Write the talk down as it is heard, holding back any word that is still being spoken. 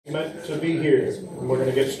meant to be here. And we're going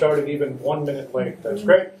to get started even 1 minute late. That's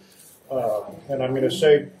great. And I'm going to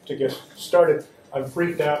say, to get started, I'm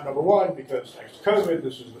freaked out, number one, because thanks to COVID,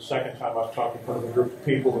 this is the second time I've talked in front of a group of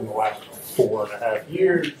people in the last 4.5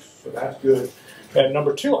 years, so that's good. And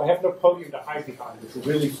number two, I have no podium to hide behind, which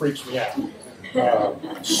really freaks me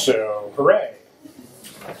out. So, hooray.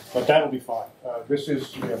 But that'll be fine. This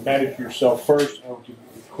is Manage Yourself First. I'll give you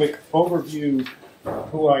a quick overview of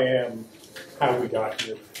who I am, how we got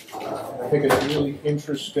here. I think it's really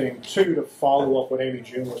interesting, too, to follow up what Amy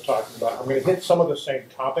June was talking about. I'm going to hit some of the same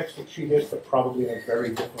topics that she hit, but probably in a very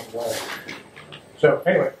different way. So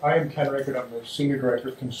anyway, I am Ken Rickard. I'm the Senior Director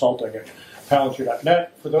of Consulting at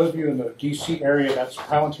Palantir.net. For those of you in the DC area, that's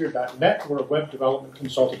Palantir.net. We're a web development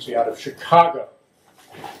consultancy out of Chicago.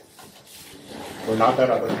 We're not that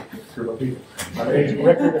other group of people. I'm Agent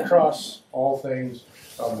Rickard across all things.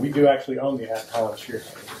 We do actually own the app Palantir,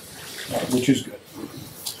 which is good.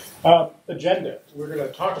 Agenda. We're going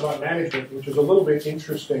to talk about management, which is a little bit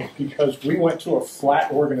interesting because we went to a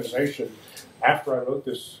flat organization after I wrote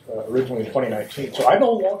this originally in 2019. So I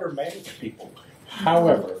no longer manage people.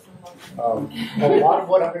 However, a lot of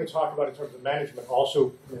what I'm going to talk about in terms of management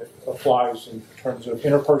also applies in terms of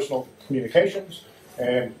interpersonal communications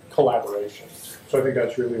and collaboration. So I think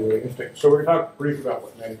that's really, really interesting. So we're going to talk briefly about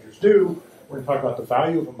what managers do. We're going to talk about the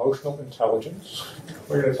value of emotional intelligence.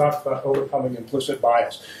 We're going to talk about overcoming implicit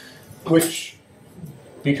bias, which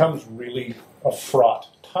becomes really a fraught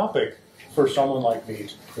topic for someone like me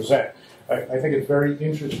to present. I think it's very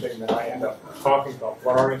interesting that I end up talking about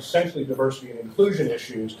what are essentially diversity and inclusion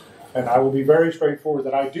issues, and I will be very straightforward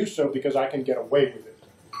that I do so because I can get away with it,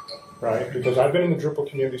 right? Because I've been in the Drupal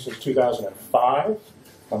community since 2005.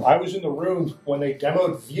 I was in the room when they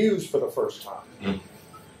demoed views for the first time.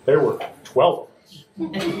 There were 12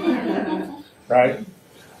 of us, right?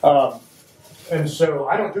 And so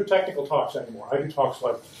I don't do technical talks anymore. I do talks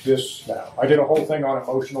like this now. I did a whole thing on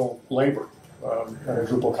emotional labor at a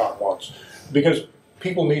DrupalCon once because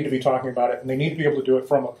people need to be talking about it, and they need to be able to do it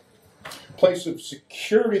from a place of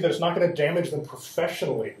security that's not going to damage them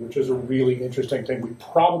professionally, which is a really interesting thing we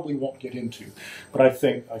probably won't get into, but I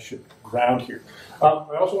think I should ground here. I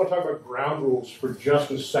also want to talk about ground rules for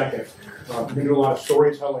just a second. We can do a lot of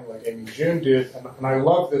storytelling like Amy June did, and I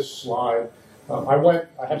love this slide.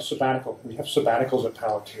 I had a sabbatical. We have sabbaticals at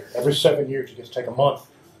Palantir. Every 7 years, you get to take a month.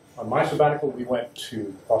 On my sabbatical, we went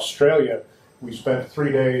to Australia. We spent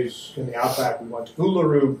 3 days in the outback. We went to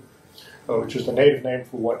Uluru, which is the native name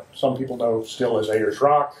for what some people know still as Ayers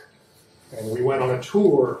Rock. And we went on a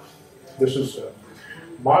tour. This is a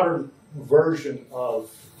modern version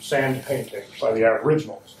of sand painting by the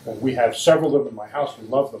Aboriginals. And we have several of them in my house. We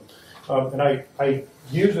love them. And I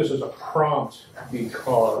use this as a prompt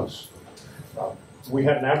because we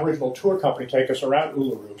had an Aboriginal tour company take us around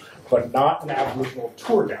Uluru, but not an Aboriginal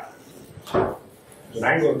tour guide. It was an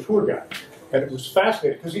Anglo tour guide. And it was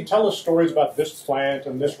fascinating because he'd tell us stories about this plant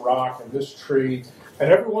and this rock and this tree.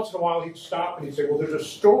 And every once in a while he'd stop and he'd say, well, there's a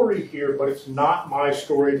story here, but it's not my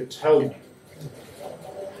story to tell you.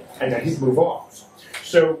 And then he'd move on.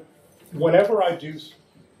 So whenever I do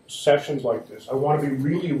sessions like this, I want to be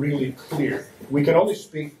really, really clear. We can only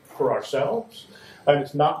speak for ourselves, and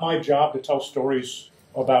it's not my job to tell stories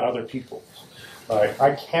about other people.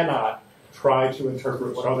 I cannot try to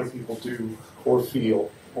interpret what other people do or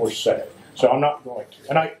feel or say. So I'm not going to.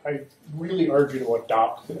 And I really urge you to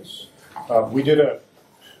adopt this. We did a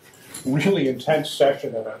really intense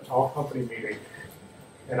session at an all-company meeting,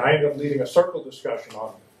 and I ended up leading a circle discussion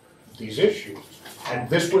on these issues. And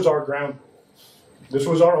this was our ground rule. This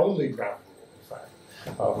was our only ground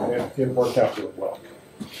rule, in fact. It worked out really well.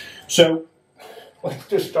 So let's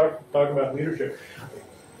just start talking about leadership.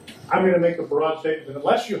 I'm going to make a broad statement that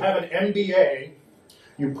unless you have an MBA,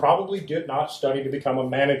 you probably did not study to become a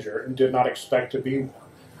manager and did not expect to be one.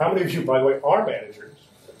 How many of you, by the way, are managers?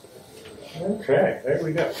 Okay, there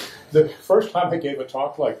we go. The first time I gave a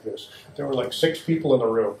talk like this, there were like 6 people in the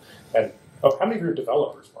room. And how many of you are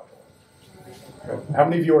developers, by the way? How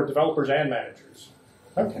many of you are developers and managers?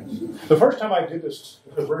 Okay. The first time I did this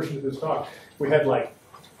version of this talk, we had like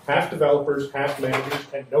half developers, half managers,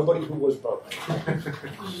 and nobody who was both.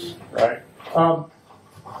 Right?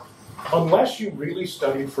 Unless you really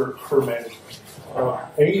studied for management,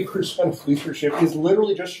 80% of leadership is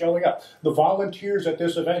literally just showing up. The volunteers at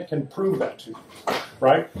this event can prove that to you,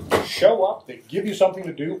 right? Show up, they give you something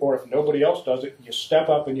to do, or if nobody else does it, you step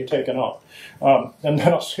up and you take it on. And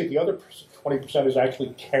then I'll say the other 20% is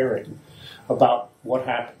actually caring about what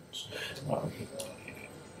happens.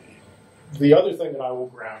 The other thing that I will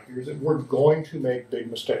ground here is that we're going to make big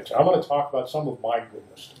mistakes. I'm going to talk about some of my good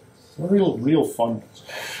mistakes. Real fun.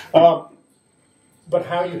 But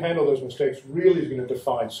how you handle those mistakes really is going to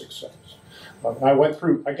define success.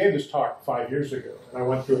 I gave this talk 5 years ago, and I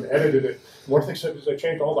went through and edited it. One of the things I did is I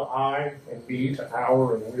changed all the I and B to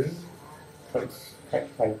our and we.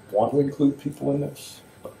 I want to include people in this.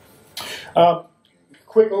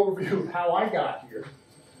 Quick overview of how I got here.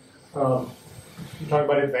 We talk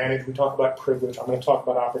about advantage, we talk about privilege, I'm going to talk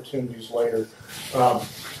about opportunities later.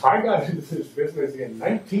 I got into this business in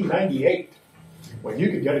 1998 when you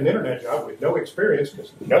could get an internet job with no experience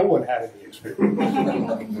because no one had any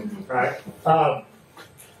experience. Right?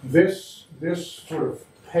 This sort of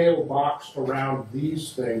pale box around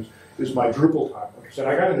these things is my Drupal time. Like I said,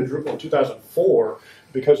 I got into Drupal in 2004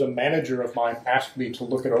 because a manager of mine asked me to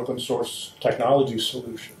look at open source technology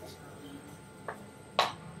solutions.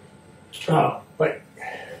 But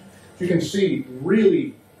you can see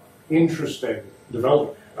really interesting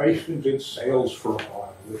development. I even did sales for a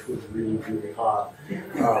while, which was really, really hot.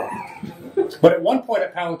 But at one point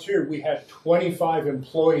at Palantir, we had 25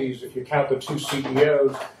 employees, if you count the 2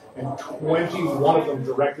 CEOs, and 21 of them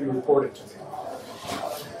directly reported to me.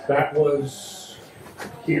 That was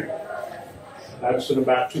here. That's in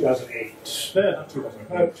about 2008. Not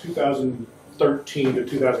 2008, 2013 to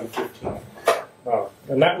 2015.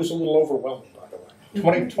 And that was a little overwhelming, by the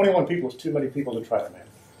way. 21 people is too many people to try to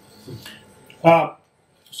manage.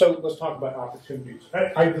 So let's talk about opportunities.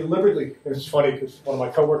 I deliberately, it's funny because one of my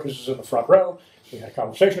coworkers is in the front row. We had a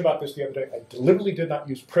conversation about this the other day. I deliberately did not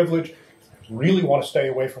use privilege. I really want to stay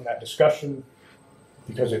away from that discussion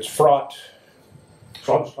because it's fraught.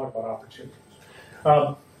 So I'll just talk about opportunities.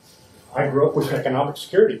 I grew up with economic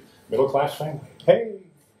security, middle-class family. Hey!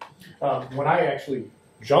 When I actually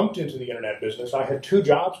jumped into the internet business, I had 2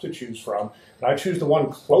 jobs to choose from, and I chose the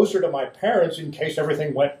one closer to my parents in case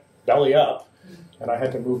everything went belly up, and I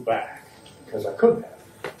had to move back because I couldn't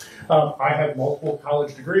have. I have multiple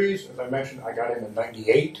college degrees. As I mentioned, I got in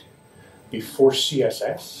 98 before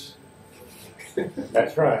CSS.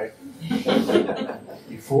 That's right.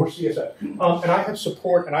 Before CSS. And I had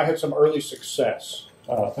support, and I had some early success.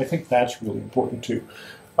 I think that's really important too.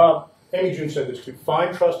 Amy June said this too.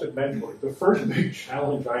 Find trusted mentors. The first big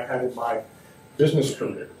challenge I had in my business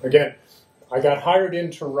career. Again, I got hired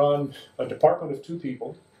in to run a department of 2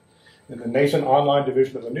 people in the nascent online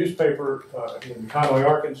division of a newspaper in Conway,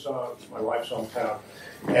 Arkansas, my wife's hometown.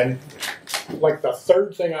 And like the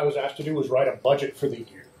 3rd thing I was asked to do was write a budget for the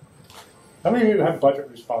year. How many of you have budget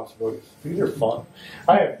responsibilities? These are fun.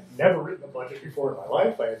 I have never written a budget before in my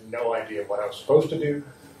life. I had no idea what I was supposed to do.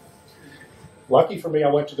 Lucky for me, I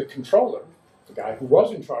went to the controller, the guy who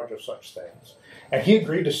was in charge of such things, and he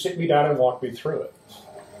agreed to sit me down and walk me through it.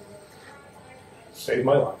 Saved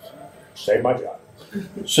my life. Saved my job.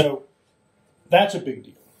 So that's a big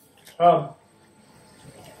deal.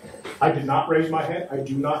 I did not raise my hand. I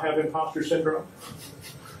do not have imposter syndrome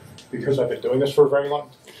because I've been doing this for a very long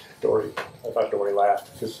time. Dory, I thought Dory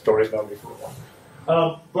laughed because Dory's known me for a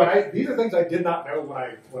while. But these are things I did not know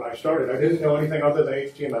when I started. I didn't know anything other than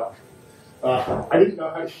HTML. I didn't know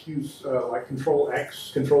how to use like Control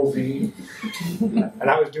X, Control V, and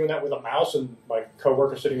I was doing that with a mouse. And my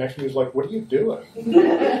coworker sitting next to me was like, "What are you doing?"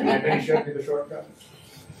 And then he showed me the shortcut.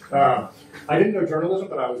 I didn't know journalism,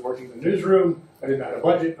 but I was working in the newsroom. I didn't know how to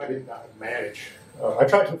budget. I didn't know how to manage. I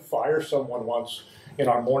tried to fire someone once in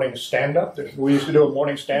our morning stand-up. We used to do a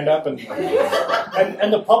morning stand-up, and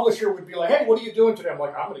the publisher would be like, "Hey, what are you doing today?" I'm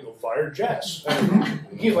like, "I'm going to go fire Jess." And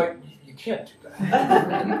he's like, "You can't do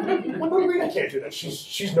that." What do you mean I can't do that?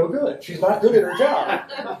 She's no good. She's not good at her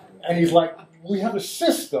job. And he's like, "We have a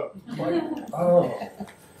system." I'm like, oh.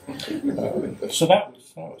 So that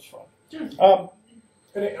was fun.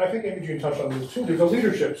 And I think Amy June touched on this too. There's a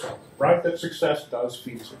leadership side, right? That success does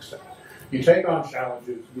feed success. You take on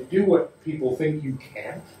challenges. You do what people think you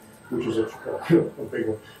can't, which is a big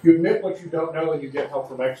one. You admit what you don't know, and you get help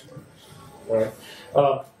from experts. Right?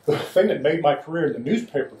 The thing that made my career in the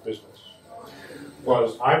newspaper business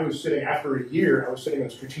was I was sitting, after a year, I was sitting in a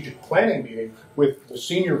strategic planning meeting with the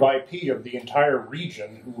senior VP of the entire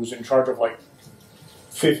region who was in charge of like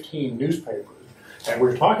 15 newspapers. And we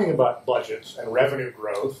were talking about budgets and revenue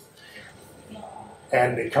growth.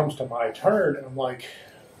 And it comes to my turn, and I'm like,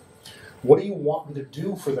 "What do you want me to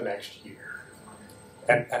do for the next year?"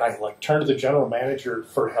 And I like turned to the general manager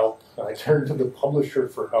for help, and I turned to the publisher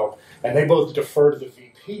for help, and they both defer to the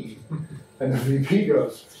VP. And the VP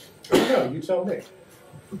goes, "No, you tell me."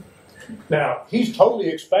 Now, he's totally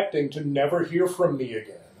expecting to never hear from me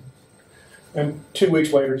again. And 2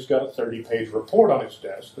 weeks later, he's got a 30-page report on his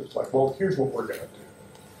desk. It's like, well, here's what we're going to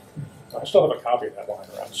do. I still have a copy of that lying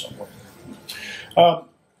around somewhere.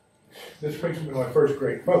 this brings me to my first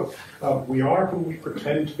great quote. We are who we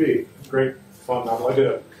pretend to be. Great fun novel. I did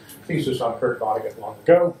a thesis on Kurt Vonnegut long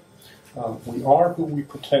ago. We are who we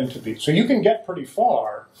pretend to be. So you can get pretty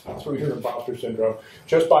far through your imposter syndrome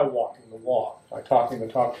just by walking the walk, by talking the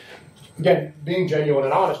talk. Again, being genuine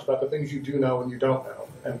and honest about the things you do know and you don't know.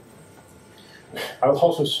 And I will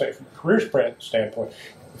also say, from a career standpoint,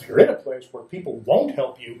 if you're in a place where people won't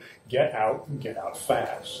help you, get out and get out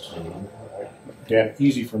fast. Right? Again,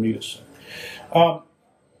 easy for me to say.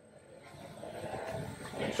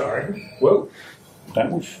 Sorry. Whoa.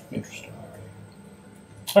 That was interesting.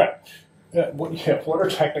 All right. What are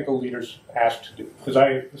technical leaders asked to do? Because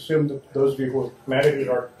I assume that those of you who are managers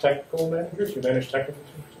are technical managers. You manage technical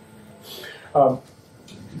teams.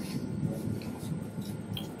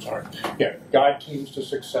 Sorry. Yeah, guide teams to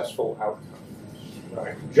successful outcomes.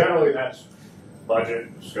 Right. Generally, that's budget,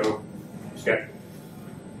 scope, schedule.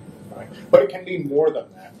 Right. But it can be more than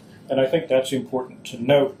that, and I think that's important to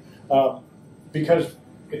note because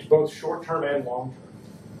it's both short-term and long-term.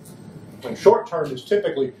 And short-term is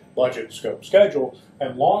typically budget, scope, schedule,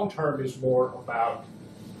 and long-term is more about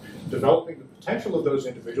developing the potential of those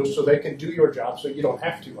individuals so they can do your job so you don't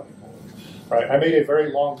have to anymore. Right? I made a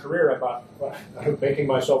very long career about making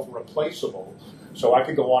myself replaceable so I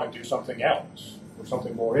could go on and do something else or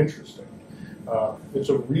something more interesting. It's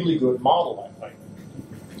a really good model. I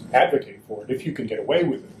advocate for it if you can get away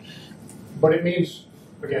with it. But it means,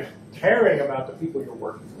 again, caring about the people you're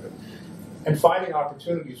working with and finding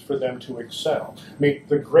opportunities for them to excel. I mean,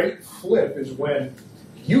 the great flip is when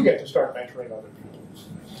you get to start mentoring other people.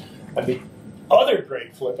 And the other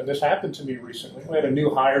great flip, and this happened to me recently, we had a new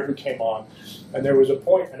hire who came on, and there was a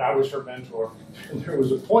point, and I was her mentor, and there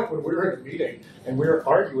was a point when we were in a meeting, and we were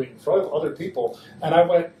arguing in front of other people, and I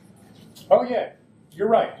went, oh yeah, you're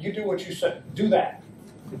right, you do what you said, do that.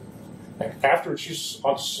 And afterwards, she's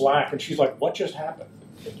on Slack, and she's like, what just happened?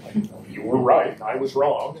 Like, oh, you were right, I was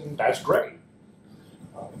wrong, and that's great.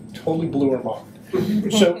 Totally blew her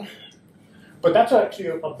mind. So, but that's actually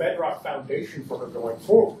a bedrock foundation for her going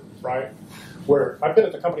forward, right? Where I've been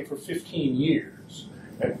at the company for 15 years,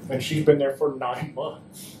 and she's been there for 9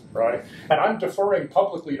 months, right? And I'm deferring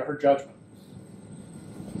publicly to her judgment.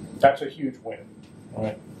 That's a huge win,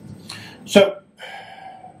 right? So,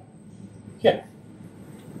 yeah.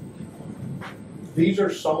 These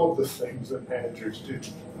are some of the things that managers do,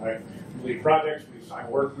 right? We lead projects, we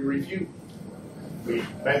assign work, we review. We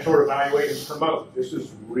mentor, evaluate, and promote. This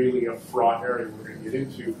is really a fraught area we're going to get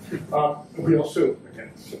into. We also,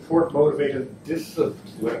 again, support, motivate, and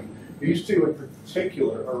discipline. These two in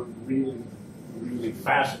particular are really, really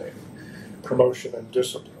fascinating. Promotion and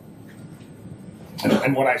discipline.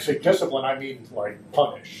 And when I say discipline, I mean like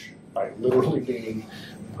punish. I literally mean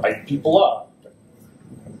write people up.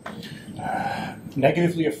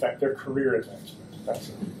 Negatively affect their career advancement. That's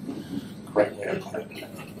a great way to put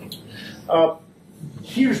it.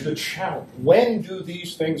 Here's the challenge. When do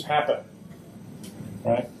these things happen?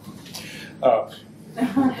 Right?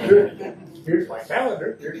 Here's my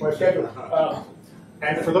calendar. Here's my schedule.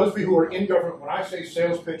 And for those of you who are in government, when I say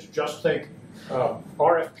sales pitch, just think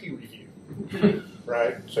RFP review.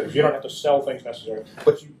 Right? So you don't have to sell things necessarily,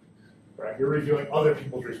 but you're reviewing other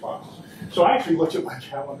people's responses. So I actually looked at my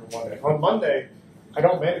calendar one day. On Monday, I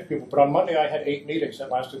don't manage people, but on Monday I had 8 meetings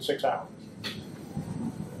that lasted 6 hours.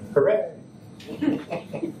 Hooray!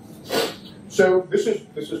 So this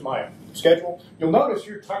is my schedule. You'll notice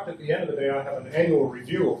here tucked at the end of the day I have an annual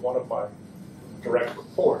review of one of my direct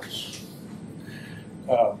reports.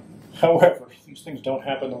 However, these things don't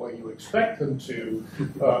happen the way you expect them to.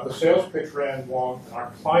 The sales pitch ran long, and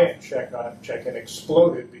our client check-in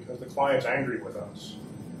exploded because the client's angry with us.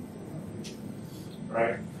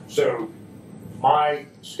 Right? So my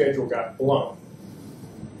schedule got blown.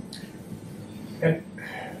 And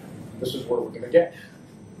this is where we're going to get.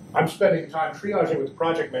 I'm spending time triaging with the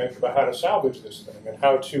project manager about how to salvage this thing and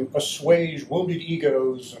how to assuage wounded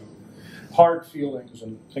egos and hard feelings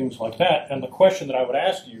and things like that. And the question that I would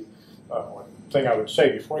ask you, one thing I would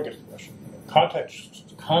say before I get to the question,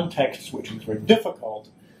 context switching is very difficult.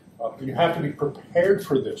 You have to be prepared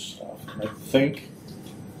for this stuff. And I think,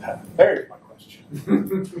 there's my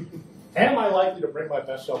question. Am I likely to bring my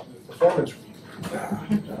best self to the performance review?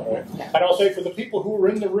 And I'll say for the people who were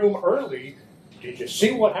in the room early, did you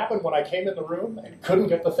see what happened when I came in the room and couldn't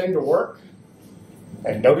get the thing to work?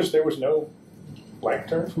 And noticed there was no blank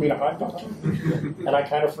term for me to hide behind? And I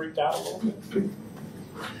kind of freaked out a little bit.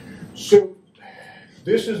 So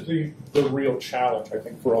this is the real challenge, I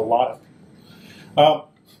think, for a lot of people.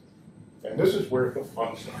 And this is where the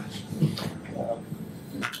fun starts.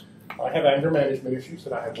 I have anger management issues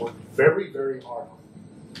that I have worked very, very hard on.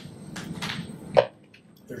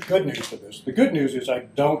 there's good news to this. The good news is I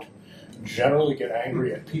don't generally get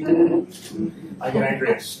angry at people. I get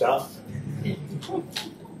angry at stuff.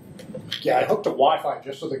 Yeah, I hooked the Wi-Fi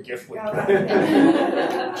just so the GIF would go.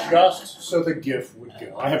 Just so the GIF would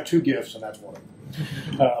go. I have 2 GIFs, and that's one of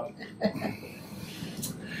them.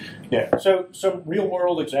 Yeah, so some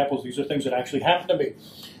real-world examples. These are things that actually happened to me.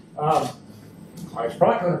 I was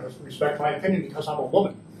probably going to respect my opinion because I'm a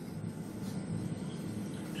woman.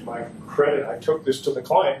 To my credit, I took this to the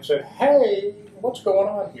client and said, hey, what's going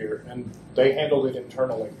on here? And they handled it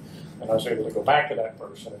internally. And I was able to go back to that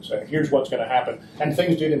person and say, here's what's going to happen. And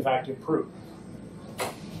things did, in fact, improve.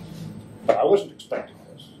 But I wasn't expecting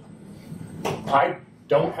this. I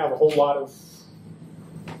don't have a whole lot of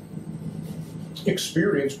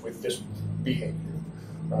experience with this behavior,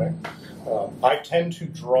 right? I tend to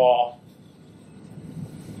draw,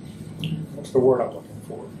 what's the word I'm looking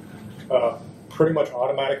for? Pretty much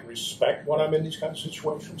automatic respect when I'm in these kind of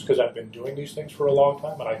situations because I've been doing these things for a long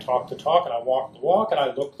time, and I talk the talk, and I walk the walk, and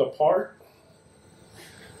I look the part,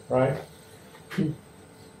 right? The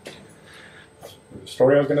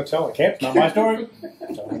story I was going to tell, I can't, it's not my story,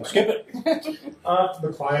 so I'm going to skip it.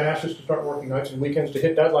 The client asked us to start working nights and weekends to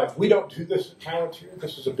hit deadlines. We don't do this at Palantir.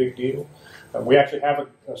 This is a big deal. We actually have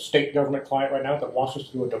a state government client right now that wants us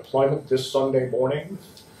to do a deployment this Sunday morning.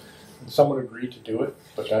 Someone agreed to do it,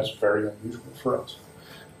 but that's very unusual for us.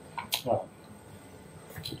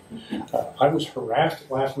 I was harassed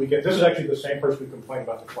last weekend. This is actually the same person who complained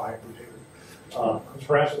about the client behavior. I was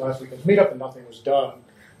harassed last weekend's meetup and nothing was done.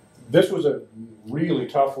 This was a really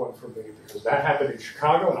tough one for me because that happened in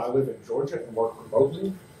Chicago and I live in Georgia and work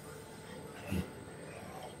remotely.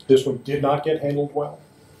 This one did not get handled well,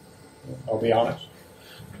 I'll be honest.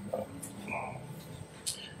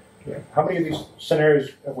 Yeah. How many of these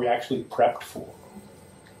scenarios have we actually prepped for?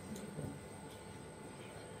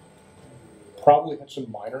 Probably had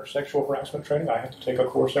some minor sexual harassment training. I have to take a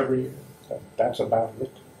course every year. That's about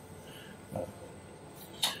it.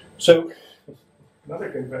 So,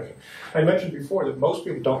 another confession. I mentioned before that most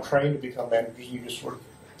people don't train to become managers. You just sort of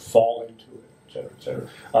fall into it, et cetera, et cetera.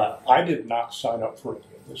 I did not sign up for any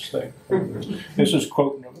of this thing. This is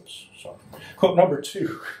quote number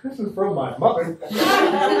 2. This is from my mother.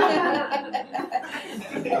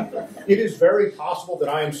 It is very possible that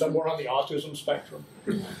I am somewhere on the autism spectrum.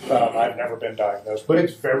 I've never been diagnosed, but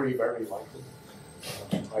it's very, very likely.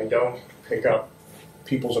 I don't pick up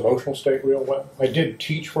people's emotional state real well. I did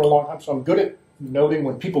teach for a long time, so I'm good at noting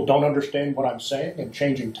when people don't understand what I'm saying and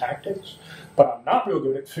changing tactics, but I'm not real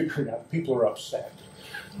good at figuring out if people are upset.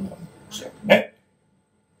 And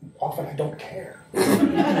often I don't care.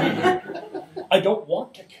 I don't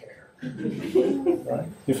want to care, right?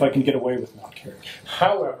 If I can get away with not caring.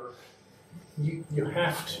 However, you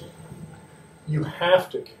have to. You have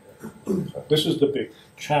to care. This is the big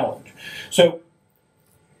challenge. So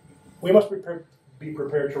we must be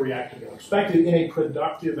prepared to react to the unexpected in a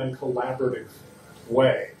productive and collaborative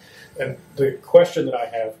way. And the question that I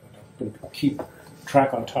have, I'm going to keep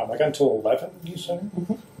track on time. I got until 11, you say?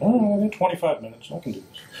 Mm-hmm. Oh, 25 minutes. I can do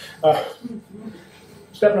this.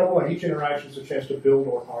 Step number 1, each interaction is a chance to build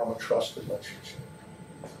or harm a trust relationship.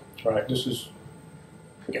 All right, this is,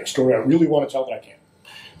 again, a story I really want to tell that I can't.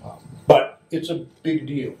 But it's a big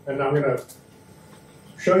deal. And I'm going to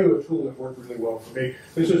show you a tool that worked really well for me.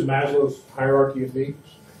 This is Maslow's hierarchy of needs.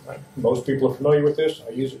 Right? Most people are familiar with this.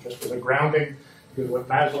 I use it just as a grounding, because what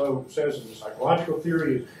Maslow says in the psychological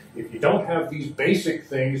theory is if you don't have these basic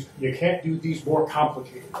things, you can't do these more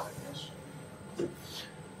complicated things.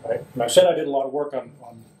 Right? And I said I did a lot of work on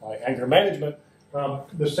my anger management.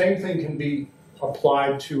 The same thing can be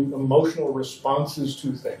applied to emotional responses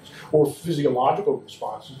to things, or physiological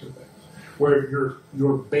responses to things, where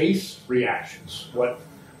your base reactions, what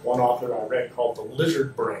one author I read called the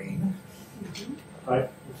lizard brain, right?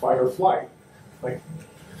 Fight or flight. Like,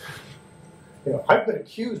 you know, I've been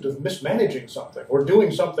accused of mismanaging something or doing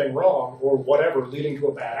something wrong or whatever, leading to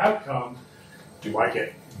a bad outcome. Do I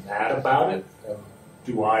get mad about it?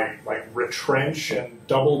 Do I retrench and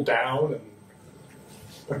double down and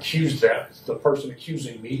accuse the person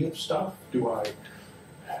accusing me of stuff? Do I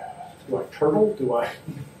turtle? Do I?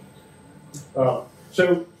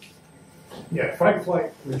 So, yeah, fight,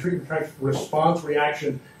 flight, retreat, retrench, response,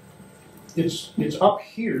 reaction. It's up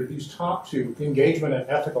here, these top 2, engagement and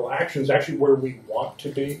ethical actions, actually where we want to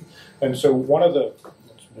be. And so one of the,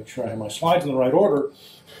 let's make sure I have my slides in the right order.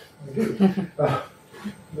 I do.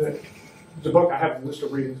 The book, I have a list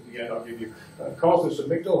of readings at the end I'll give you, calls this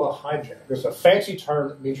amygdala hijack. It's a fancy term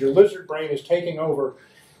that means your lizard brain is taking over,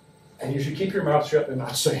 and you should keep your mouth shut and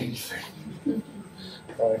not say anything.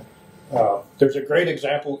 Right? There's a great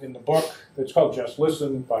example in the book It's called Just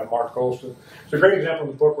Listen by Mark Goldston. It's a great example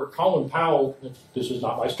in the book where Colin Powell, this is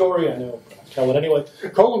not my story, I know, but I'll tell it anyway.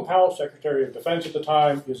 Colin Powell, Secretary of Defense at the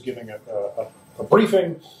time, is giving a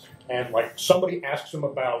briefing, and like somebody asks him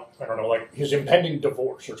about, I don't know, like his impending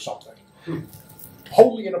divorce or something.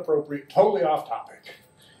 Wholly inappropriate, totally off topic.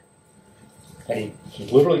 And he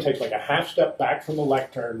literally takes like a half step back from the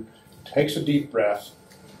lectern, takes a deep breath,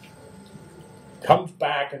 comes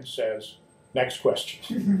back and says, next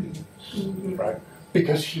question. Right?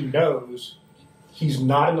 Because he knows he's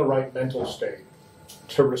not in the right mental state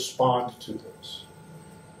to respond to this.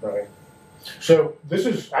 Right? So this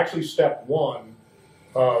is actually step one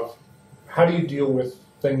of how do you deal with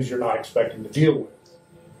things you're not expecting to deal with?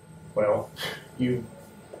 Well, you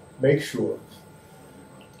make sure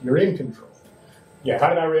you're in control. Yeah, how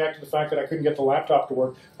did I react to the fact that I couldn't get the laptop to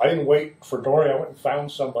work? I didn't wait for Dory. I went and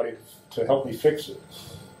found somebody to help me fix it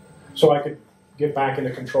so I could get back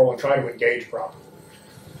into control and try to engage properly.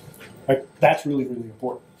 That's really, really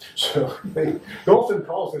important. So Goldston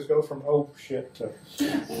calls this go from oh shit to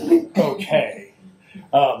okay.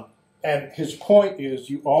 And his point is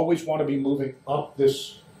you always want to be moving up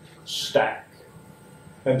this stack.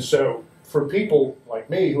 And so for people like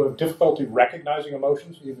me who have difficulty recognizing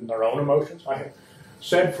emotions, even their own emotions, I have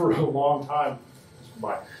said for a long time,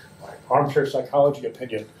 my armchair psychology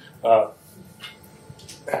opinion,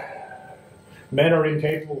 men are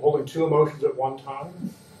incapable of holding two emotions at one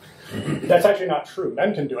time. That's actually not true.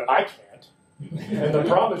 Men can do it. I can't. And the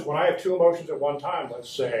problem is when I have two emotions at one time, let's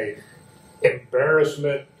say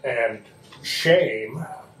embarrassment and shame,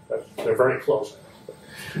 they're very close.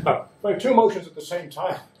 If I have two emotions at the same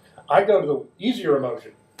time, I go to the easier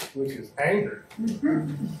emotion, which is anger.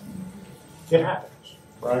 It happens,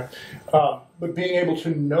 right? But being able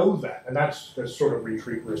to know that, and that's the sort of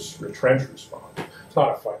retreat, retrench response. It's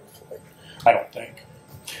not a fight or flight, I don't think.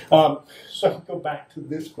 So go back to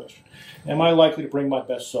this question. Am I likely to bring my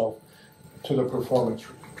best self to the performance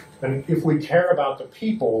review? And if we care about the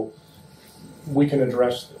people, we can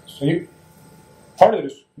address this. And part of it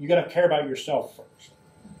is you got to care about yourself first.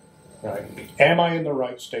 Right? Am I in the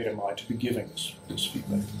right state of mind to be giving this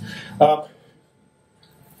feedback?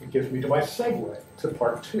 It gives me to my segue to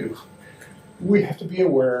part two. We have to be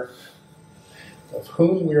aware of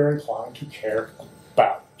whom we are inclined to care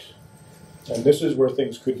about. And this is where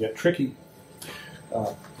things could get tricky.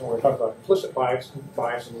 When we're talking about implicit bias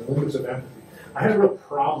and the limits of empathy. I had a real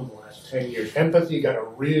problem the last 10 years. Empathy got a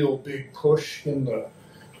real big push in the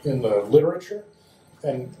literature.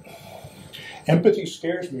 And empathy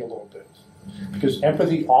scares me a little bit because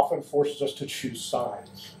empathy often forces us to choose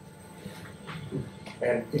sides.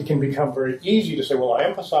 And it can become very easy to say, well, I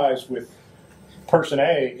empathize with person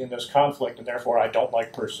A in this conflict and therefore I don't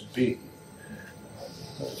like person B.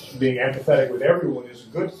 Being empathetic with everyone is a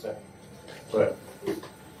good thing, but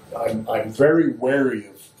I'm very wary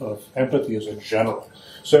of empathy as a general.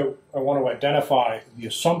 So I want to identify the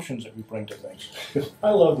assumptions that we bring to things.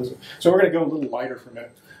 I love this. So we're going to go a little lighter for a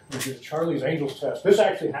minute, which is Charlie's Angels test. This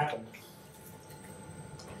actually happened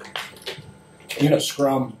in a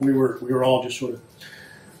scrum. We were all just sort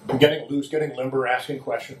of getting loose, getting limber, asking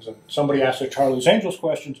questions, and somebody asked a Charlie's Angels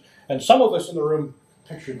questions, and some of us in the room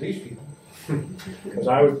pictured these people. Because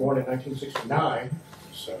I was born in 1969,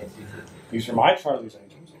 so these are my Charlie's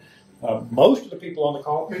Angels. Most of the people on the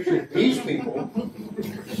call pictured these people.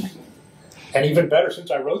 And even better, since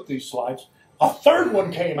I wrote these slides, a third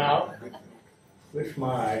one came out, which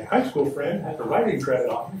my high school friend had the writing credit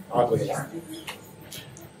on, oddly enough.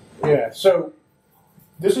 Yeah, so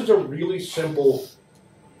this is a really simple,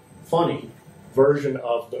 funny version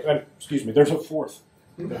of the, excuse me, there's a fourth.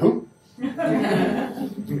 The who?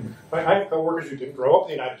 I have coworkers who didn't grow up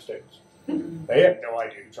in the United States. They have no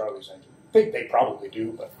idea who Charlie's Angels. They probably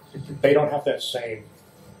do, but they don't have that same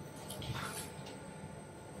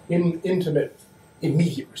intimate,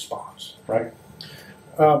 immediate response, right?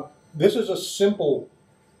 This is a simple,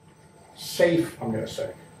 safe, I'm going to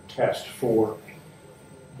say, test for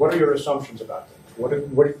what are your assumptions about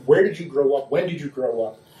things? Where did you grow up? When did you grow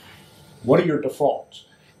up? What are your defaults?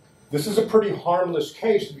 This is a pretty harmless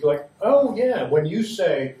case to be like, oh yeah, when you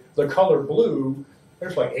say the color blue,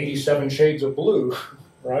 there's like 87 shades of blue,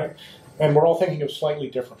 right? And we're all thinking of slightly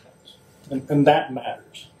different things. And that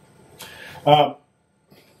matters.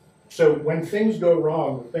 So when things go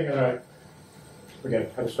wrong, the thing that I, again,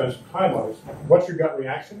 had to spend some time on is, what's your gut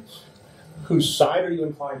reaction? Whose side are you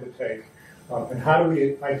inclined to take? And how do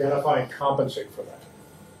we identify and compensate for that?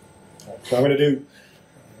 Right, so I'm going to do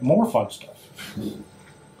more fun stuff.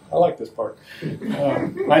 I like this part.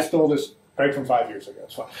 I stole this right from 5 years ago.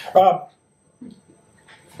 So,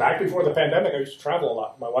 back before the pandemic, I used to travel a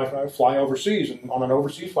lot. My wife and I would fly overseas, and on an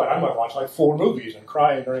overseas flight, I might watch like 4 movies and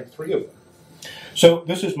cry during 3 of them. So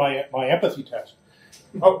this is my empathy test.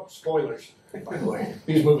 Oh, spoilers, by the way.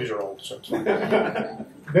 These movies are old, so it's fine.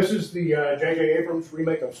 This is the J.J. Abrams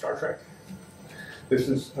remake of Star Trek. This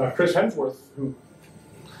is Chris Hemsworth, who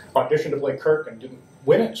auditioned to play Kirk and didn't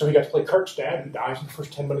win it, so he got to play Kirk's dad, who dies in the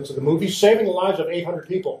first 10 minutes of the movie, saving the lives of 800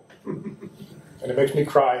 people. And it makes me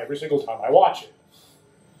cry every single time I watch it,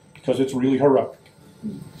 because it's really heroic.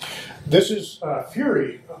 This is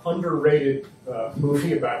Fury, an underrated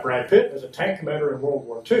movie about Brad Pitt as a tank commander in World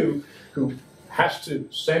War II who has to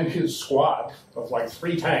send his squad of like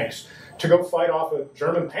 3 tanks to go fight off a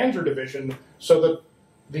German panzer division so that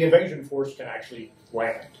the invasion force can actually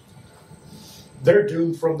land. They're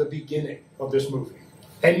doomed from the beginning of this movie.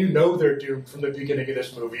 And you know they're doomed from the beginning of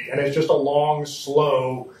this movie, and it's just a long,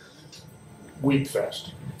 slow weep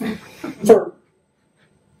fest. For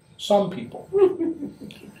some people.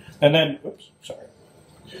 And then, oops, sorry.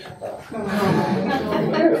 I'm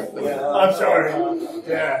sorry.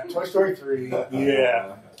 Yeah, Toy Story 3.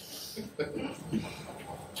 Yeah.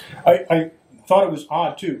 I thought it was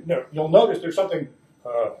odd, too. No, you'll notice there's something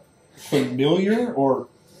familiar or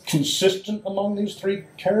consistent among these 3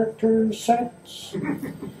 character sets.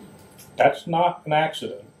 That's not an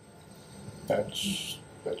accident. That's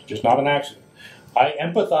just not an accident. I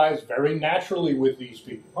empathize very naturally with these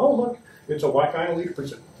people. Oh, look, it's a white guy in a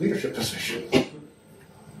leadership position.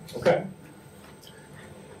 Okay.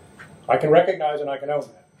 I can recognize and I can own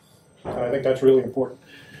that. And I think that's really important.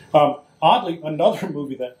 Oddly, another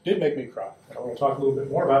movie that did make me cry, and I'm going to talk a little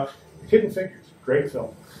bit more about, Hidden Figures. Great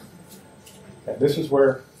film. And this is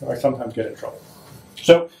where I sometimes get in trouble.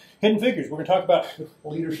 So, Hidden Figures, we're going to talk about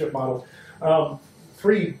leadership models.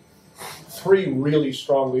 3 really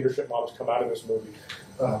strong leadership models come out of this movie.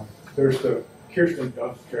 There's the Kirsten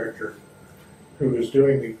Dunst character, who is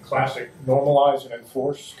doing the classic normalize and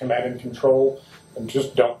enforce, command and control, and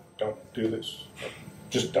just don't do this.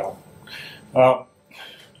 Just don't.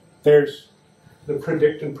 There's the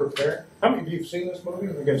predict and prepare. How many of you have seen this movie?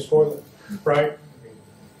 Again, spoiler, right?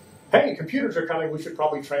 Hey, computers are coming. We should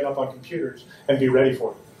probably train up on computers and be ready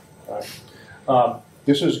for them. Right?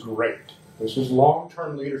 This is great. This is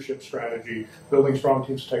long-term leadership strategy, building strong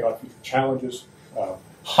teams to take on future challenges.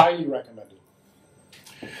 Highly recommended.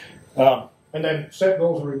 And then set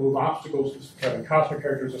goals and remove obstacles. This Kevin Costner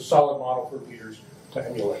character is a solid model for leaders to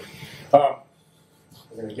emulate. We're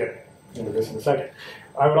going to get into this in a second.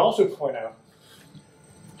 I would also point out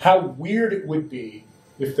how weird it would be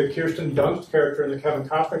if the Kirsten Dunst character and the Kevin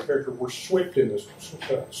Costner character were swapped in this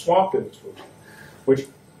movie, which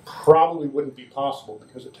probably wouldn't be possible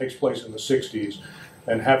because it takes place in the 60s,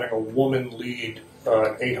 and having a woman lead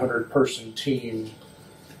an 800-person team,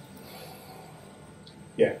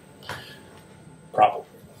 yeah, probably.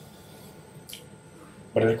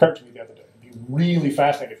 But it occurred to me the other day, it'd be really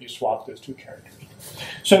fascinating if you swapped those 2 characters.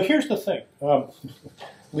 So here's the thing.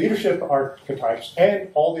 Leadership archetypes and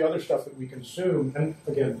all the other stuff that we consume, and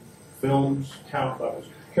again, films, count those,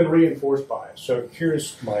 can reinforce bias. So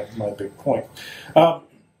here's my big point.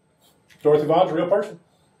 Dorothy Vaughn's a real person.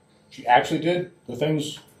 She actually did the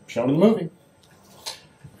things shown in the movie.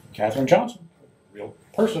 Katherine Johnson, real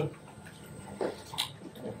person.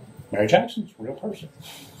 Mary Jackson's a real person.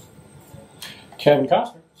 Kevin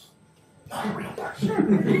Costner, not a real person.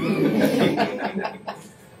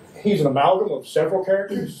 He's an amalgam of several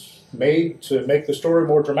characters made to make the story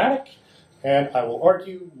more dramatic, and I will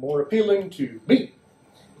argue more appealing to me.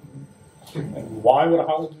 And why would a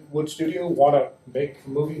Hollywood studio want to make a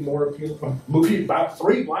movie more appealing? A movie about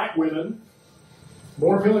 3 black women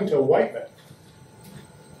more appealing to white men,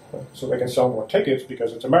 so they can sell more tickets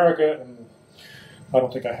because it's America. And I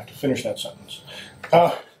don't think I have to finish that sentence.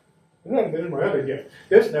 In my other gift,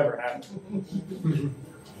 this never happened.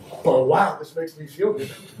 But wow, this makes me feel good.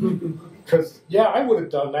 Because yeah, I would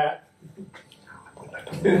have done that.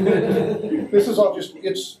 This is all just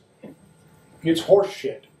it's horse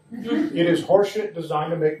shit. It is horseshit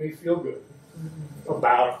designed to make me feel good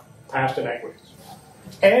about past inequities.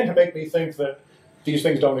 And to make me think that these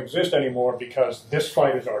things don't exist anymore because this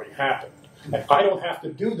fight has already happened. And I don't have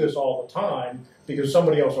to do this all the time because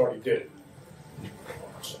somebody else already did it.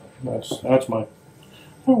 So that's my...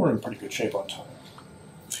 Well, we're in pretty good shape on time.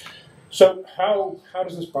 So how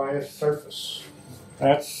does this bias surface?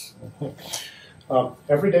 That's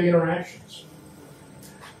everyday interactions.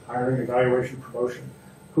 Hiring, evaluation, promotion.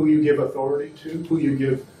 Who you give authority to, who you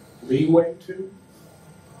give leeway to.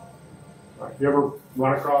 Right. You ever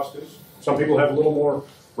run across this? Some people have a little more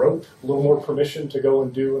rope, a little more permission to go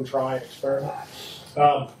and do and try and experiment.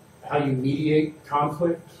 How how you mediate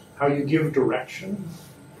conflict, how you give direction,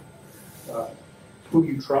 who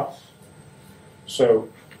you trust. So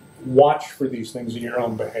watch for these things in your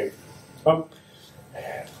own behavior.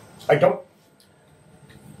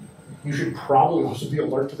 You should probably also be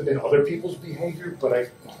alert to them in other people's behavior, but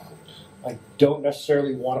I don't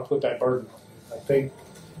necessarily want to put that burden on you. I think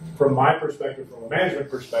from my perspective, from a management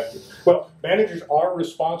perspective, well, managers are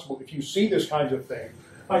responsible if you see this kind of thing.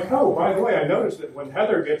 Like, oh, by the way, I noticed that when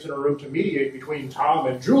Heather gets in a room to mediate between Tom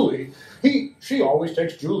and Julie, she always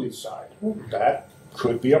takes Julie's side. That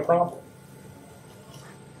could be a problem.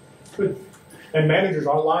 Could be. And managers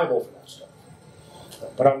are liable for that stuff.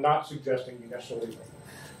 But I'm not suggesting you necessarily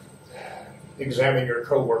examine your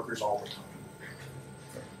coworkers all the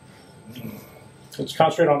time. Let's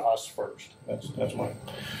concentrate on us first. That's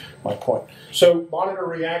my point. So monitor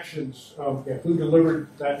reactions. Who delivered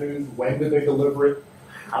that news? When did they deliver it?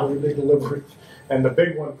 How did they deliver it? And the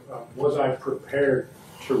big one, was I prepared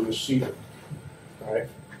to receive it? Right?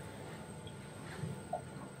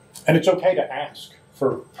 And it's okay to ask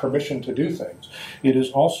for permission to do things. It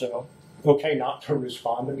is also okay not to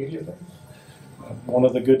respond immediately. One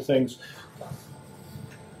of the good things,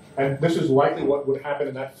 and this is likely what would happen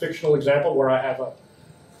in that fictional example where I have a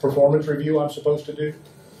performance review I'm supposed to do.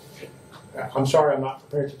 I'm sorry, I'm not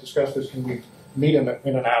prepared to discuss this. Can we meet in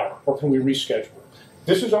an hour, or can we reschedule?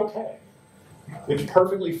 This is okay. It's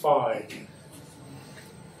perfectly fine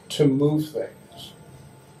to move things,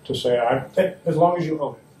 to say, as long as you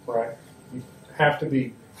own it, right? You have to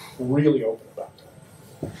be really open about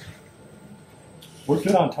that. We're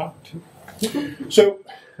good on time, too. So,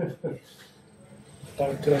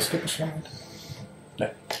 did I skip a slide?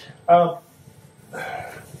 No.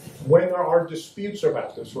 When there are disputes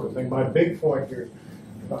about this sort of thing, my big point here,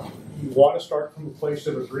 you want to start from a place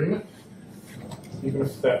of agreement, even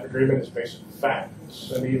if that agreement is based on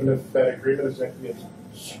facts, and even if that agreement is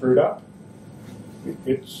screwed up.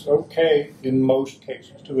 It's okay in most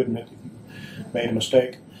cases to admit that you made a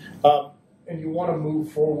mistake. And you want to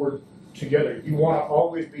move forward together. You want to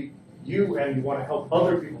always be you, and you want to help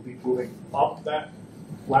other people be moving up that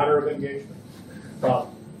ladder of engagement.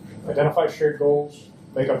 Identify shared goals,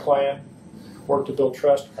 make a plan, work to build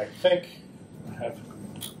trust. I think I have,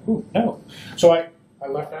 no. So I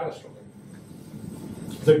left out a story.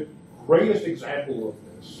 The greatest example of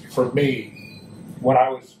this for me, when I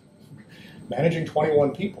was managing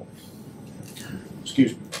 21 people,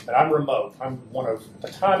 excuse me, and I'm remote. At the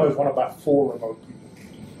time I was one of about 4 remote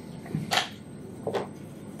people.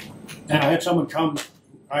 And I had someone come,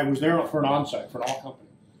 I was there for an on-site, for an all-company.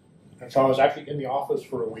 And so I was actually in the office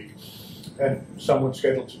for a week. And someone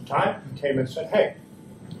scheduled some time and came and said, hey,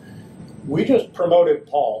 we just promoted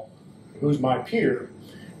Paul, who's my peer,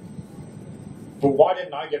 but why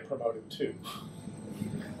didn't I get promoted too?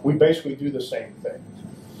 We basically do the same thing.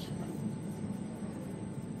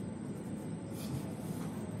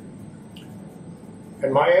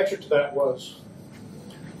 And my answer to that was,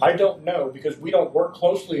 I don't know, because we don't work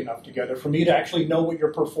closely enough together for me to actually know what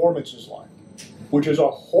your performance is like, which is a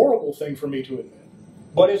horrible thing for me to admit,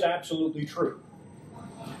 but is absolutely true.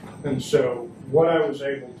 And so what I was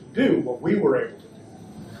able to do, what we were able to do,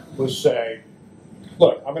 was say,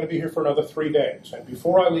 look, I'm going to be here for another 3 days, and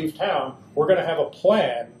before I leave town, we're going to have a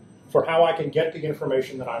plan for how I can get the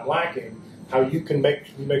information that I'm lacking, how you can make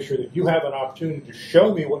sure that you have an opportunity to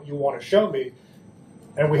show me what you want to show me,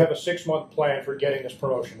 and we have a 6-month plan for getting this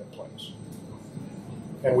promotion in place.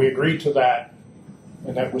 And we agreed to that,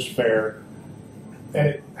 and that was fair.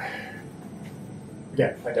 And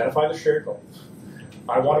again, identify the shared goals.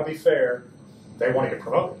 I want to be fair. They want to get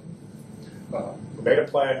promoted. We made a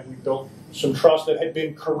plan. We built some trust that had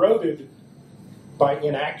been corroded by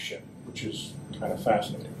inaction, which is kind of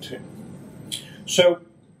fascinating too. So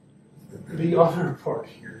the other part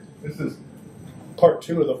here, this is part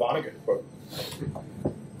 2 of the Vonnegut quote.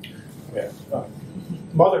 Yeah.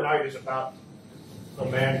 Mother Night is about a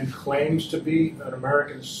man who claims to be an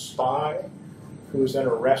American spy who was then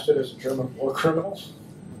arrested as a German war criminal.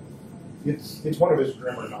 It's one of his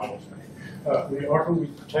grimmer novels. We are who we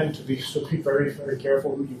pretend to be, so be very, very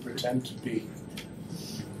careful who you pretend to be.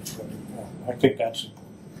 I think that's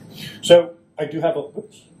important. So I do have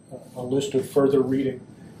a list of further reading.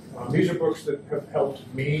 These are books that have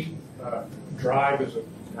helped me. Drive is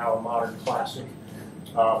now a modern classic.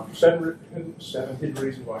 7 Hidden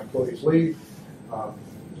Reasons Why Employees Leave.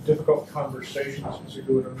 Difficult Conversations is a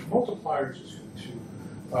good one. Multipliers is good too.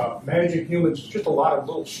 Managing Humans is just a lot of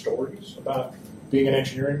little stories about being an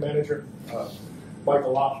engineering manager.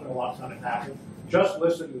 Michael Lopp spent a lot of time at Apple. Just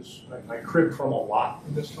Listen is, I cribbed from a lot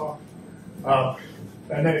in this talk.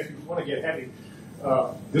 And then if you want to get heavy,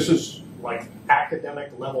 This is like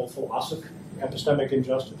academic level philosophy, epistemic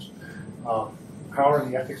injustice. Power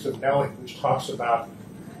and the Ethics of Knowing, which talks about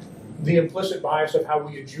the implicit bias of how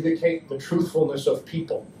we adjudicate the truthfulness of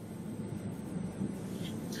people.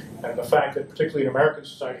 And the fact that, particularly in American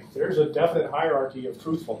society, there's a definite hierarchy of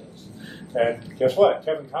truthfulness. And guess what?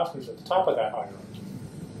 Kevin Costner's at the top of that hierarchy.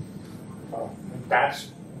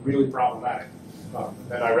 That's really problematic.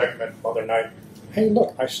 And I recommend Mother Night. Hey,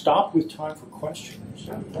 look, I stopped with time for questions.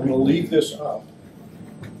 I'm going to leave this up.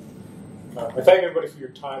 I thank everybody for your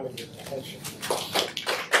time and your attention.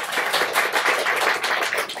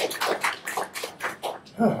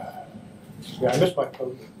 Yeah, I missed my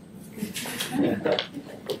podium.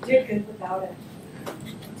 You're good without it.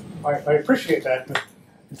 I appreciate that, but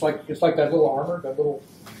it's like that little armor, that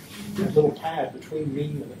little pad between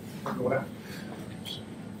me and whatever.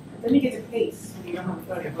 Then you get to pace when you don't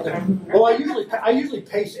have a podium. Well, I usually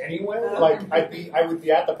pace anyway. Like I would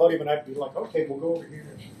be at the podium and I'd be like, okay, we'll go over here.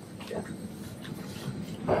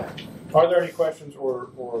 Are there any questions or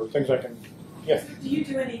things I can? Yes. So do you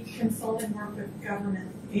do any consulting work with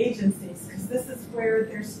government agencies? Because this is where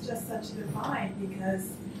there's just such a divide,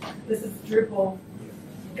 because this is Drupal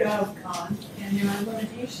GovCon, and there are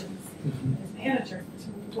limitations as manager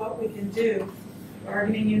to what we can do.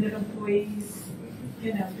 Bargaining unit employees,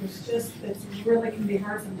 you know, it's really can be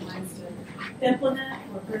hard sometimes to implement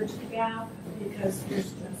or bridge the gap because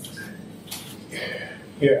there's just.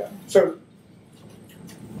 Yeah. So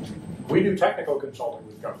we do technical consulting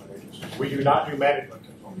with government agencies. We do not do management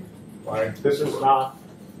consulting. Right? This is not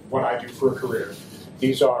what I do for a career.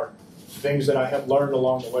 These are things that I have learned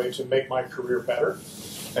along the way to make my career better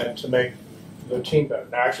and to make the team better.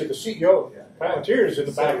 Now, actually, the CEO of Palantir is in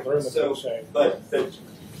the back of the room. But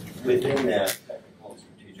within that technical and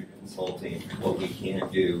strategic consulting, what we can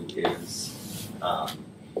do is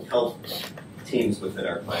help teams within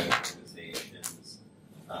our client organizations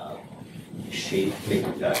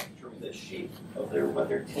determine the shape of what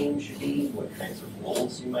their team should be, what kinds of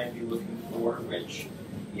roles you might be looking for, which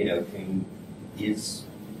is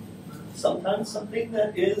sometimes something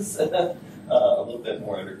that is a little bit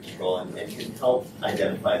more under control and can help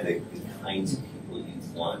identify the kinds of people you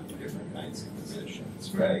want for different kinds of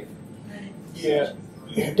positions, right? Yeah.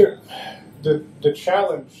 The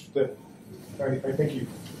challenge that I think you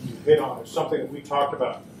hit on is something that we talked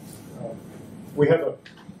about. We have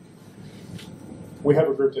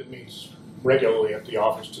a group that meets regularly at the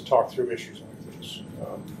office to talk through issues like this.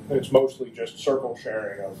 It's mostly just circle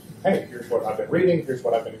sharing of, hey, here's what I've been reading, here's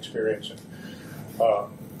what I've been experiencing.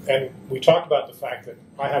 And we talked about the fact that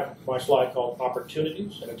I have my slide called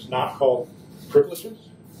opportunities, and it's not called privileges,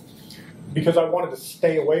 because I wanted to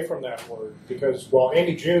stay away from that word, because while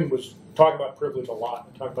Andy June was talking about privilege a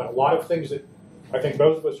lot, talking about a lot of things that I think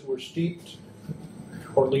those of us who are steeped,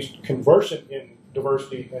 or at least conversant in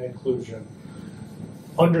diversity and inclusion,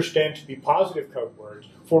 understand to be positive code words.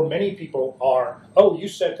 For many people are, oh, you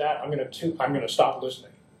said that, I'm going to stop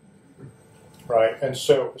listening, right? And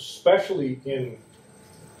so, especially in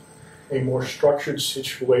a more structured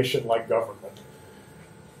situation like government,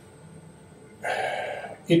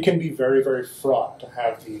 it can be very, very fraught to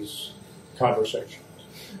have these conversations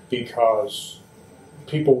because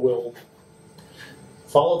people will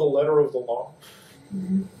follow the letter of the law,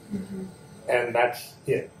 and that's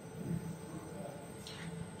it.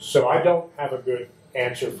 So I don't have a good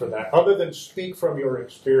answer for that, other than speak from your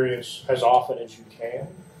experience as often as you can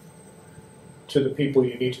to the people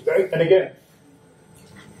you need to. And again,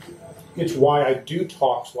 it's why I do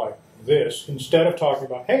talks like this instead of talking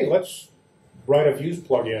about, hey, let's write a Views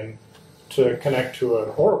plugin to connect to an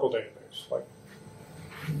Oracle database. Like,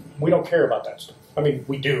 we don't care about that stuff. I mean,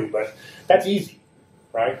 we do, but that's easy,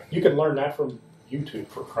 right? You can learn that from YouTube,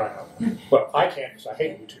 for crying out loud. But I can't because I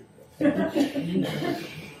hate YouTube.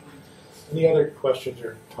 Any other questions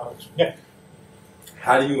or comments? Yeah.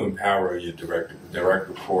 How do you empower your direct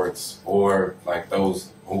reports, or like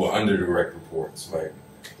those who are under direct reports? Like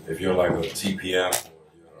if you're like a TPM or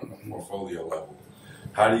you're on a portfolio level,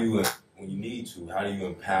 how do you, when you need to, how do you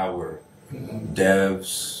empower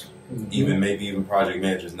devs, maybe even project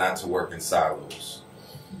managers, not to work in silos?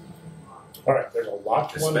 All right, there's a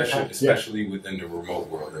lot to unpack. Especially within the remote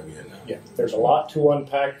world that we're in now. Yeah, there's a lot to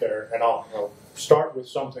unpack there, and I'll start with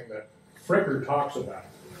something that Fricker talks about,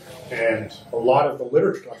 and a lot of the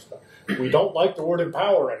literature talks about. We don't like the word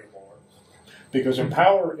empower anymore, because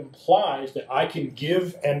empower implies that I can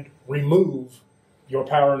give and remove your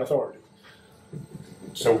power and authority.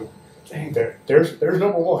 So there's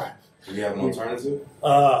number one. Do we have an alternative?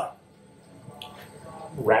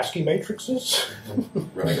 Rasky matrices.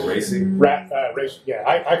 Like a racing? Yeah,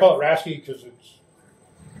 I call it Rasky because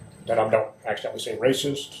that I don't accidentally say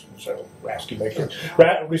racist, so rasty making.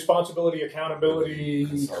 Responsibility,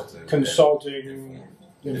 accountability, consulting,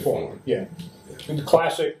 informed. Yeah. The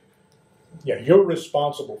classic, yeah, you're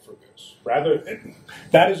responsible for this.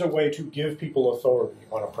 That is a way to give people authority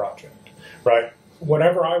on a project, right?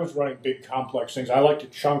 Whenever I was running big complex things, I like to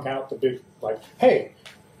chunk out the big, like, hey,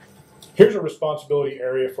 here's a responsibility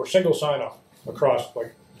area for single sign-on across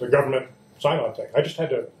like the government sign-on thing. I just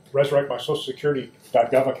had to resurrect my Social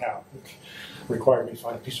Security.gov account, which required me to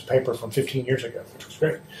find a piece of paper from 15 years ago, which was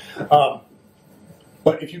great.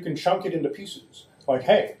 But if you can chunk it into pieces, like,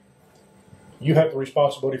 hey, you have the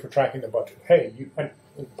responsibility for tracking the budget. Hey, and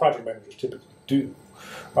project managers typically do.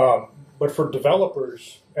 But for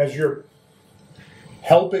developers, as you're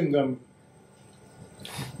helping them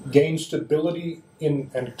gain stability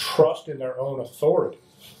and trust in their own authority,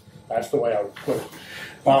 that's the way I would put it.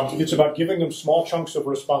 It's about giving them small chunks of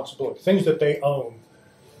responsibility, things that they own,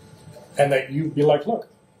 and that you be like, look,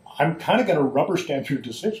 I'm kind of going to rubber stamp your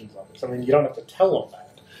decisions on this. I mean, you don't have to tell them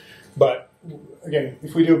that. But again,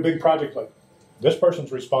 if we do a big project like this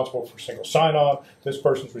person's responsible for single sign-on, this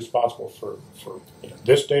person's responsible for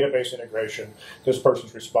this database integration, this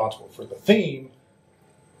person's responsible for the theme,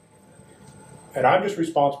 and I'm just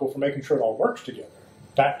responsible for making sure it all works together.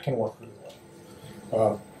 That can work really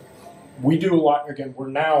well. We do a lot, again, we're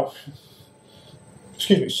now,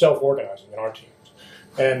 self-organizing in our teams.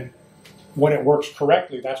 And when it works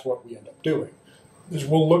correctly, that's what we end up doing. Is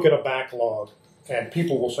we'll look at a backlog and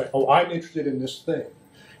people will say, oh, I'm interested in this thing.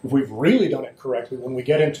 If we've really done it correctly, when we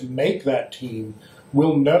get in to make that team,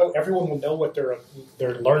 everyone will know what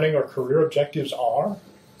their learning or career objectives are.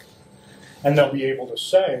 And they'll be able to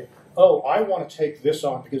say, oh, I want to take this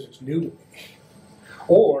on because it's new to me.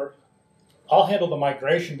 Or I'll handle the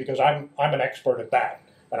migration because I'm an expert at that.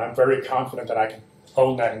 And I'm very confident that I can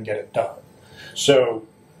own that and get it done. So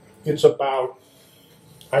it's about,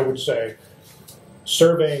 I would say,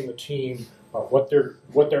 surveying the team what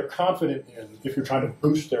they're confident in if you're trying to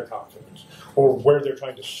boost their confidence, or where they're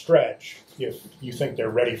trying to stretch if you think they're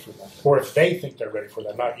ready for that, or if they think they're ready for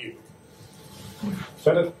that, not you. Is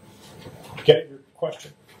that a get at your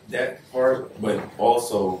question? That part, but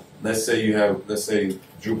also let's say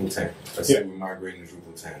Drupal 10. Let's say we're migrating to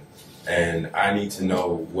Drupal 10, and I need to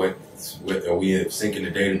know what are we syncing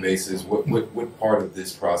the databases? What part of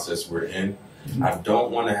this process we're in? Mm-hmm. I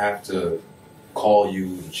don't want to have to call you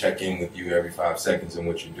and check in with you every 5 seconds on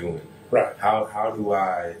what you're doing. Right. How do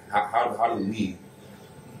we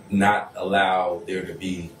not allow there to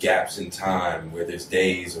be gaps in time where there's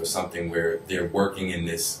days or something where they're working in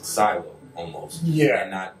this silo almost,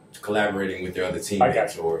 and not collaborating with their other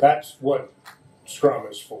teammates? That's what Scrum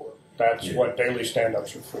is for. That's what daily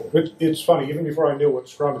stand-ups are for. It's funny, even before I knew what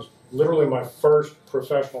Scrum is, literally my first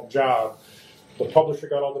professional job, the publisher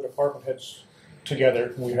got all the department heads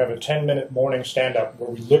together. We have a 10-minute morning stand-up where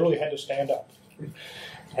we literally had to stand up.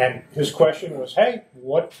 And his question was, hey,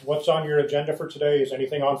 what's on your agenda for today? Is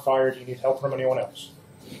anything on fire? Do you need help from anyone else?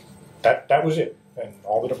 That was it. And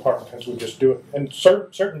all the department heads would just do it. And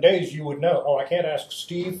certain days you would know, oh, I can't ask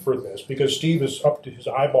Steve for this because Steve is up to his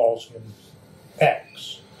eyeballs in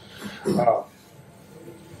X.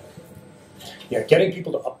 Getting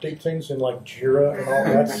people to update things in like Jira and all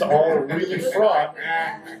that's all really fraught.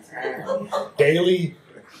 Daily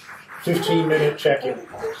 15-minute check-in.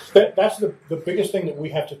 That's the biggest thing that we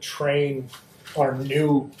have to train our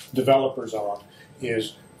new developers on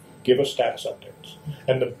is give us status updates.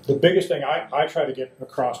 And the biggest thing I try to get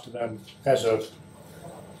across to them as a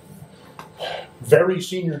very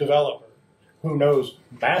senior developer who knows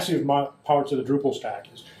massive parts of the Drupal stack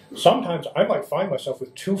is sometimes I might find myself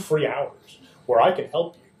with 2 free hours where I can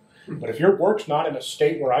help you. But if your work's not in a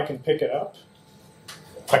state where I can pick it up,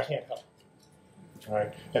 I can't help. All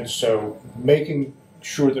right? And so making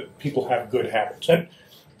sure that people have good habits. And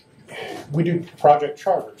we do project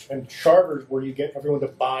charters, and charters where you get everyone to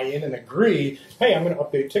buy in and agree, hey, I'm going to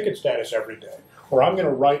update ticket status every day, or I'm going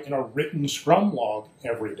to write in a written Scrum log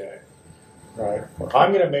every day, right? Or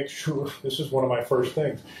I'm going to make sure, this is one of my first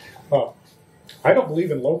things, I don't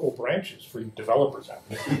believe in local branches for you developers out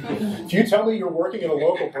there. If you tell me you're working in a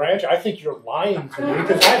local branch, I think you're lying to me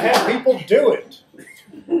because I've had people do it.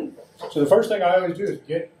 So the first thing I always do is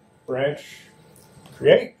get branch,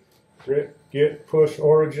 create, git, push,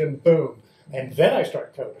 origin, boom. And then I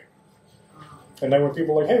start coding. And then when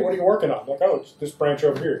people are like, hey, what are you working on? I'm like, oh, it's this branch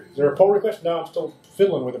over here. Is there a pull request? No, I'm still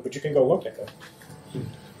fiddling with it, but you can go look at it.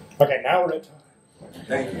 Okay, now we're at time.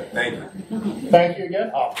 Thank you. Thank you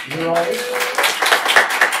again. Oh, you're all right.